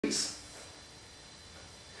degrees.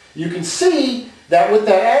 You can see that with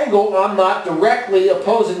that angle, I'm not directly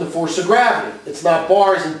opposing the force of gravity. It's not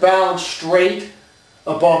bars and balance straight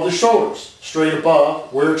above the shoulders, straight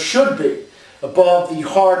above where it should be, above the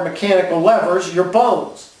hard mechanical levers, your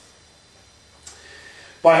bones.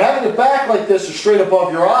 By having it back like this or straight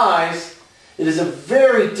above your eyes, it is a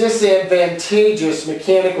very disadvantageous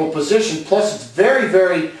mechanical position. Plus, it's very,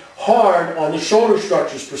 very hard on the shoulder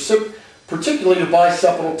structures, particularly the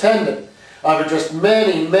bicipital tendon. I've addressed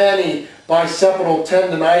many, many bicipital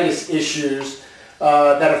tendonitis issues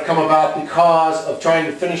that have come about because of trying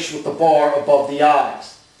to finish with the bar above the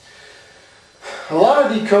eyes. A lot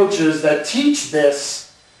of the coaches that teach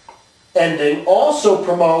this ending also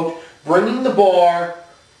promote bringing the bar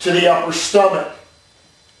to the upper stomach,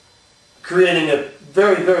 creating a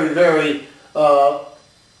very, very, very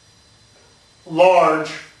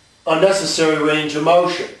large, unnecessary range of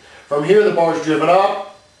motion. From here, the bar is driven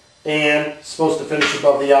up and supposed to finish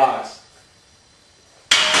above the eyes.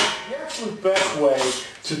 The absolute best way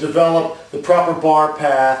to develop the proper bar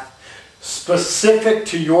path, specific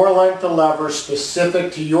to your length of lever,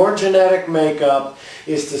 specific to your genetic makeup,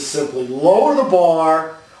 is to simply lower the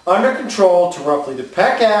bar under control to roughly the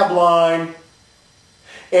pec ab line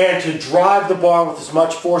and to drive the bar with as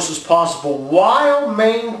much force as possible while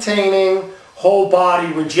maintaining whole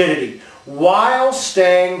body rigidity, while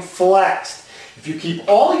staying flexed. If you keep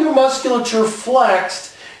all your musculature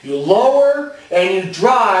flexed, you lower and you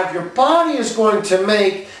drive, your body is going to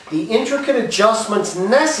make the intricate adjustments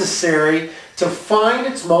necessary to find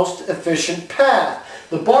its most efficient path.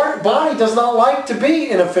 The body does not like to be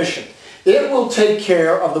inefficient. It will take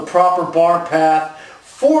care of the proper bar path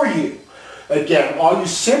for you. Again, all you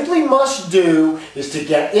simply must do is to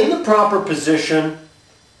get in the proper position,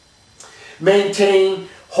 maintain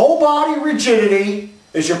whole body rigidity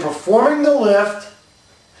as you're performing the lift,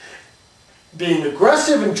 being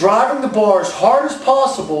aggressive and driving the bar as hard as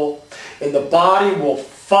possible, and the body will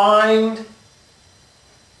find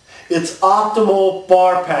its optimal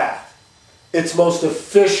bar path, its most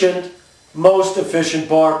efficient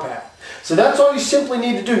bar path. So that's all you simply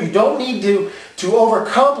need to do. You don't need to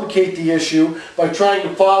overcomplicate the issue by trying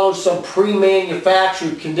to follow some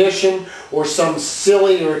pre-manufactured condition or some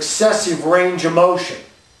silly or excessive range of motion.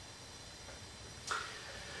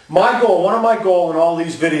 My goal, one of my goals in all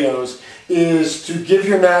these videos is to give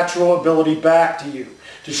your natural ability back to you,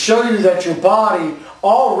 to show you that your body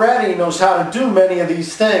already knows how to do many of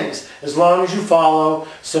these things as long as you follow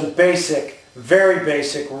some basic, very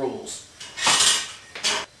basic rules.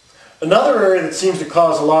 Another area that seems to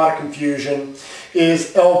cause a lot of confusion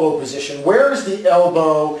is elbow position. Where is the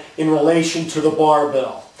elbow in relation to the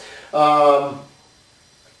barbell?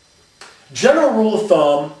 General rule of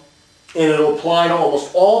thumb, and it'll apply to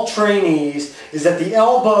almost all trainees, is that the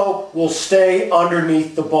elbow will stay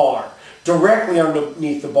underneath the bar, directly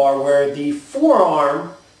underneath the bar, where the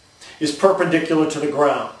forearm is perpendicular to the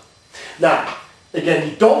ground. Now, again,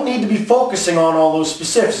 you don't need to be focusing on all those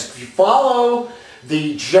specifics. If you follow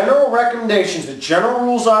the general recommendations, the general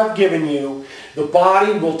rules I've given you, the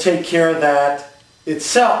body will take care of that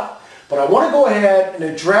itself. But I want to go ahead and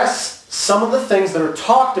address some of the things that are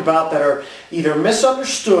talked about that are either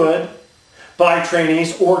misunderstood by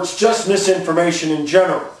trainees or it's just misinformation in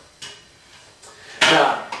general.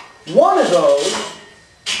 Now, one of those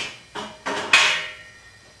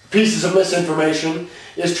pieces of misinformation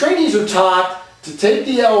is trainees are taught to take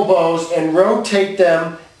the elbows and rotate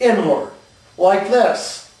them inward, like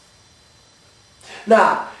this.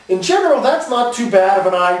 Now, in general, that's not too bad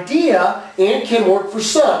of an idea and can work for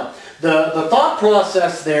some. The thought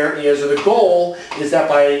process there is, or the goal, is that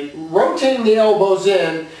by rotating the elbows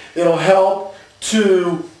in, it'll help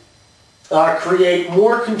to create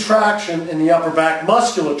more contraction in the upper back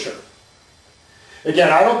musculature.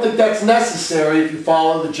 Again, I don't think that's necessary if you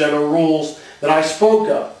follow the general rules that I spoke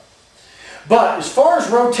of. But as far as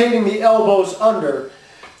rotating the elbows under,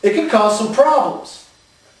 it can cause some problems.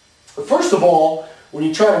 First of all, when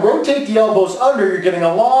you try to rotate the elbows under, you're getting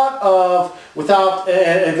a lot of,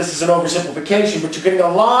 and this is an oversimplification, but you're getting a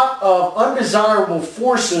lot of undesirable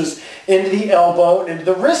forces into the elbow and into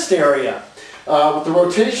the wrist area. With the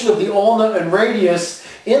rotation of the ulna and radius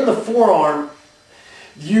in the forearm,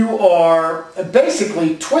 you are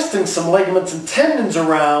basically twisting some ligaments and tendons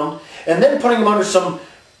around and then putting them under some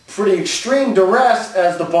pretty extreme duress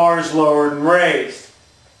as the bar is lowered and raised.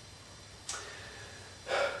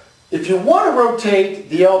 If you want to rotate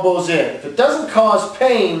the elbows in, if it doesn't cause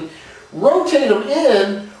pain, rotate them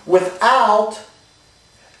in without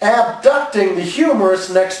abducting the humerus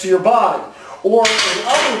next to your body. Or in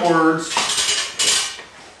other words,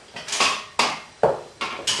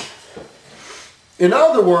 In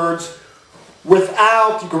other words, you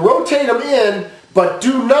can rotate them in, but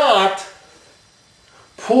do not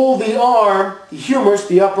pull the arm, the humerus,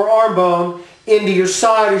 the upper arm bone, into your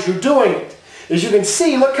side as you're doing it. As you can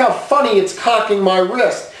see, look how funny it's cocking my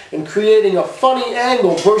wrist and creating a funny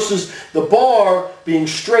angle versus the bar being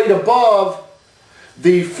straight above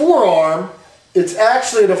the forearm. It's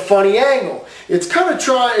actually at a funny angle. It's like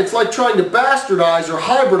trying to bastardize or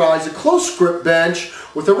hybridize a close grip bench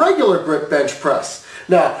with a regular grip bench press.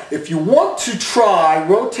 Now, if you want to try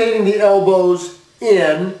rotating the elbows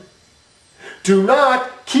in, do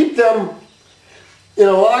not keep them in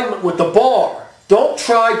alignment with the bar. Don't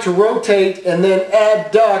try to rotate and then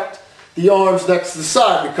abduct the arms next to the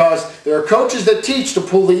side, because there are coaches that teach to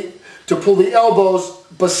pull the elbows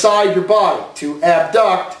beside your body, to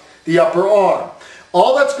abduct the upper arm.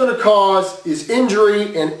 All that's going to cause is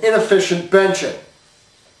injury and inefficient benching.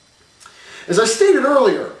 As I stated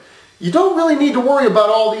earlier, you don't really need to worry about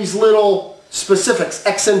all these little specifics,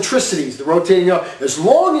 eccentricities, the rotating up. As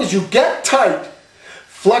long as you get tight,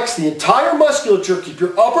 flex the entire musculature, keep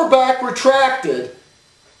your upper back retracted,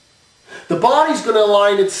 the body's going to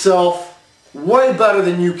align itself way better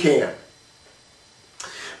than you can.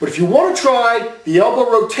 But if you want to try the elbow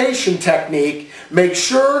rotation technique, make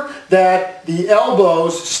sure that the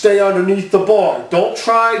elbows stay underneath the bar. Don't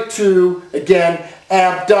try to, again,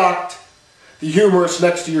 abduct the humerus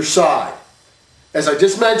next to your side. As I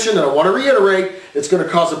just mentioned, and I want to reiterate, it's going to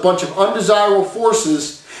cause a bunch of undesirable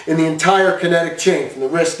forces in the entire kinetic chain, from the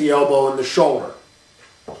wrist, the elbow, and the shoulder.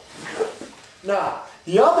 Now,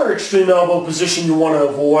 the other extreme elbow position you want to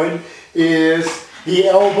avoid is the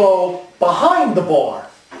elbow behind the bar.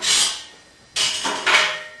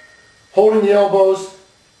 Holding the elbows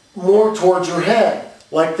more towards your head,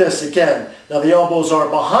 like this again. Now the elbows are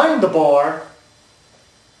behind the bar,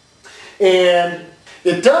 and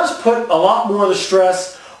it does put a lot more of the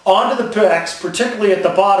stress onto the pecs, particularly at the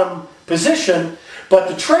bottom position, but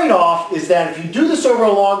the trade-off is that if you do this over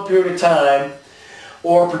a long period of time,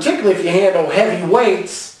 or particularly if you handle heavy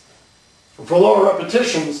weights for lower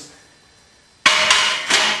repetitions,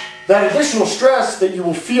 that additional stress that you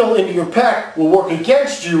will feel into your pec will work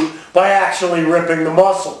against you by actually ripping the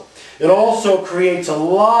muscle. It also creates a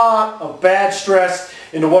lot of bad stress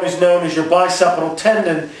into what is known as your bicipital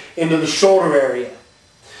tendon into the shoulder area.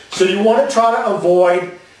 So you want to try to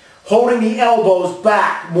avoid holding the elbows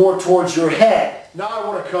back more towards your head. Now I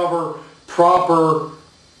want to cover proper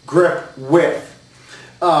grip width.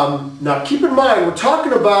 Now keep in mind, we're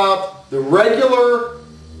talking about the regular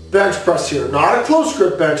bench press here, not a close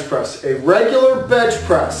grip bench press, a regular bench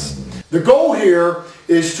press. The goal here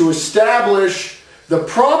is to establish the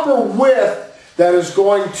proper width that is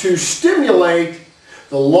going to stimulate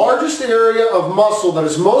the largest area of muscle that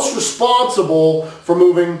is most responsible for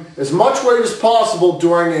moving as much weight as possible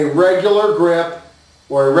during a regular grip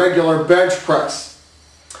or a regular bench press.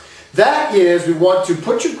 That is, we want to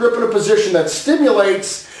put your grip in a position that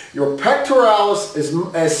stimulates your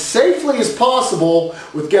pectoralis as safely as possible,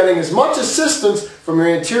 with getting as much assistance from your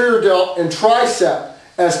anterior delt and tricep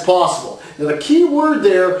as possible. Now the key word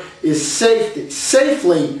there is safety,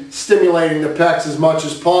 safely stimulating the pecs as much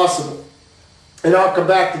as possible. And I'll come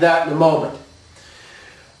back to that in a moment.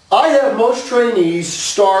 I have most trainees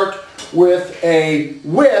start with a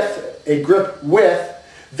grip width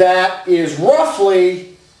that is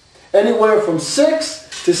roughly anywhere from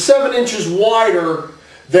 6 to 7 inches wider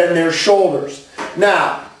than their shoulders.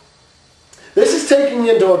 Now, this is taking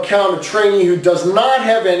into account a trainee who does not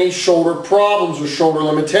have any shoulder problems or shoulder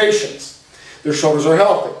limitations. Their shoulders are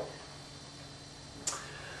healthy.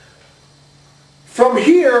 From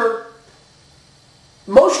here,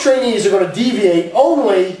 most trainees are going to deviate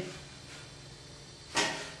only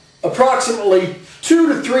approximately 2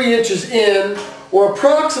 to 3 inches in, or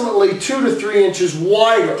approximately 2 to 3 inches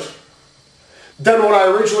wider than what I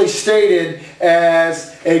originally stated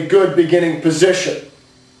as a good beginning position.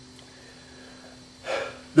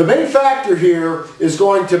 The main factor here is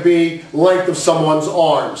going to be length of someone's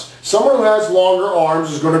arms. Someone who has longer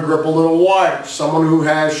arms is going to grip a little wider. Someone who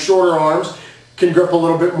has shorter arms can grip a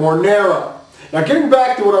little bit more narrow. Now getting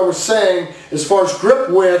back to what I was saying as far as grip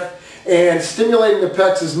width and stimulating the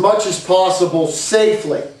pecs as much as possible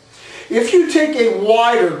safely. If you take a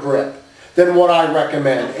wider grip than what I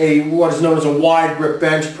recommend, what is known as a wide grip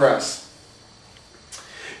bench press,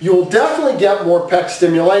 you will definitely get more pec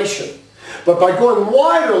stimulation. But by going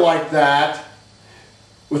wider like that,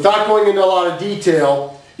 without going into a lot of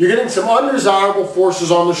detail, you're getting some undesirable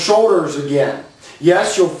forces on the shoulders again.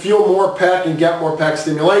 Yes, you'll feel more pec and get more pec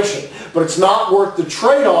stimulation, but it's not worth the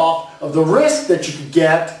trade-off of the risk that you could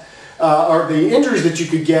get, or the injuries that you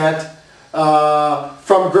could get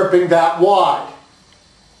from gripping that wide.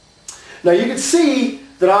 Now you can see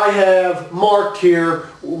that I have marked here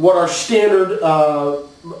what are standard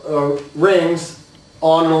rings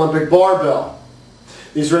on an Olympic barbell.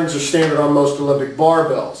 These rings are standard on most Olympic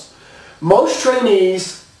barbells. Most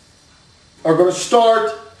trainees are going to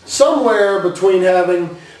start somewhere between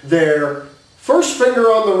having their first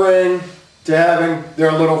finger on the ring to having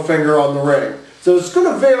their little finger on the ring. So it's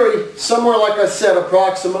going to vary somewhere, like I said,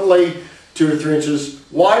 approximately 2 to 3 inches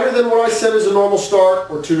wider than what I said is a normal start,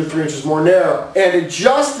 or 2 to 3 inches more narrow. And it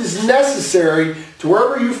just is necessary to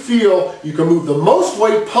wherever you feel you can move the most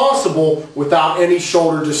weight possible without any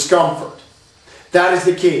shoulder discomfort. That is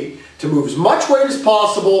the key, to move as much weight as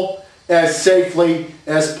possible, as safely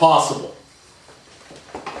as possible.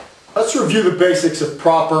 Let's review the basics of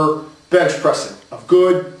proper bench pressing, of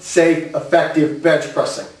good, safe, effective bench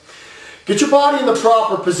pressing. Get your body in the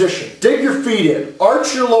proper position. Dig your feet in.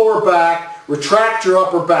 Arch your lower back. Retract your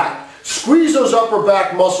upper back. Squeeze those upper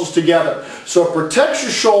back muscles together so it protects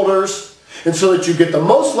your shoulders and so that you get the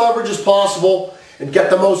most leverage as possible and get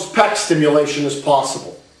the most pec stimulation as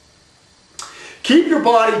possible. Keep your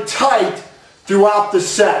body tight throughout the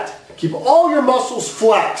set. Keep all your muscles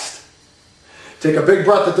flexed. Take a big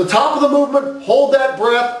breath at the top of the movement. Hold that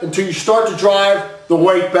breath until you start to drive the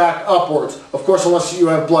weight back upwards. Of course, unless you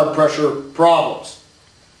have blood pressure problems.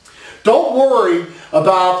 Don't worry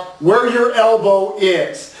about where your elbow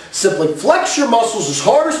is. Simply flex your muscles as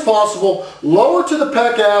hard as possible, lower to the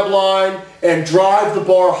pec ab line, and drive the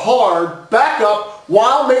bar hard back up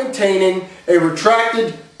while maintaining a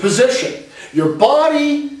retracted position. Your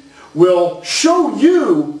body will show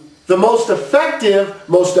you the most effective,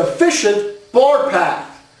 most efficient bar path.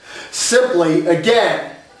 Simply,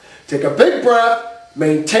 again, take a big breath,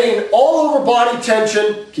 maintain all over body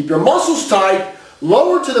tension, keep your muscles tight,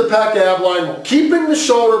 lower to the pec ab line while keeping the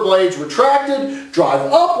shoulder blades retracted, drive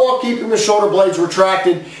up while keeping the shoulder blades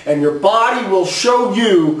retracted, and your body will show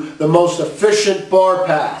you the most efficient bar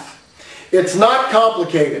path. It's not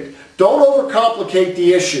complicated. Don't overcomplicate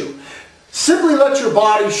the issue. Simply let your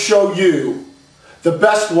body show you the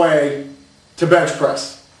best way to bench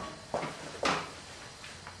press.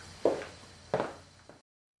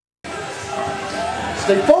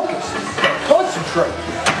 Stay focused. Concentrate.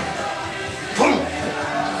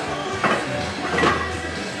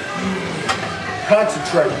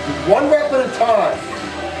 Concentrate. Do 1 rep at a time.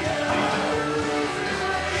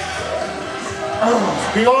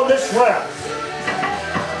 Beyond this rep.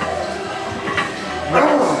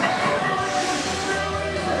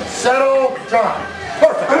 Settle down.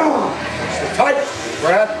 Perfect. Stay tight.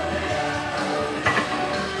 Breath.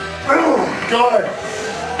 Good.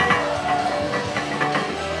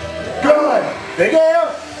 Good. Big air.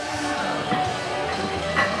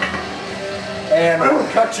 And we'll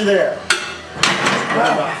cut you there.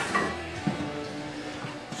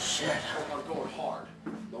 Shit. I'm going hard.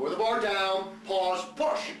 Lower the bar down. Pause.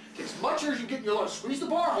 Push. Take as much air as you get in your lungs. Squeeze the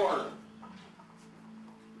bar harder.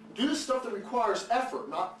 Do the stuff that requires effort,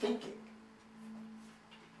 not thinking.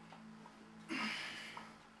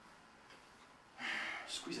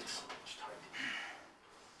 Squeeze it so much tight.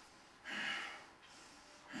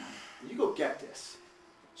 You go get this.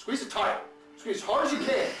 Squeeze it tight. Squeeze as hard as you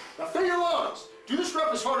can. Now fill your lungs. Do this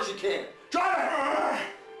rep as hard as you can. Drive it!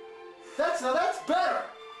 Now that's better.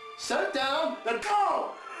 Set it down, then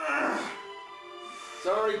go! Is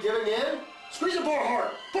that already giving in? Squeeze the bar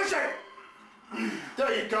hard. Push it!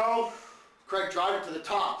 There you go. Craig, drive it to the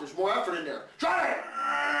top. There's more effort in there. Drive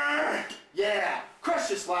it! Yeah. Crush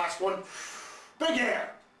this last one. Big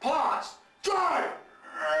air. Pause. Drive!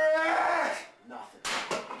 Nothing.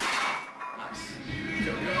 Nice.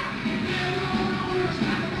 There we go.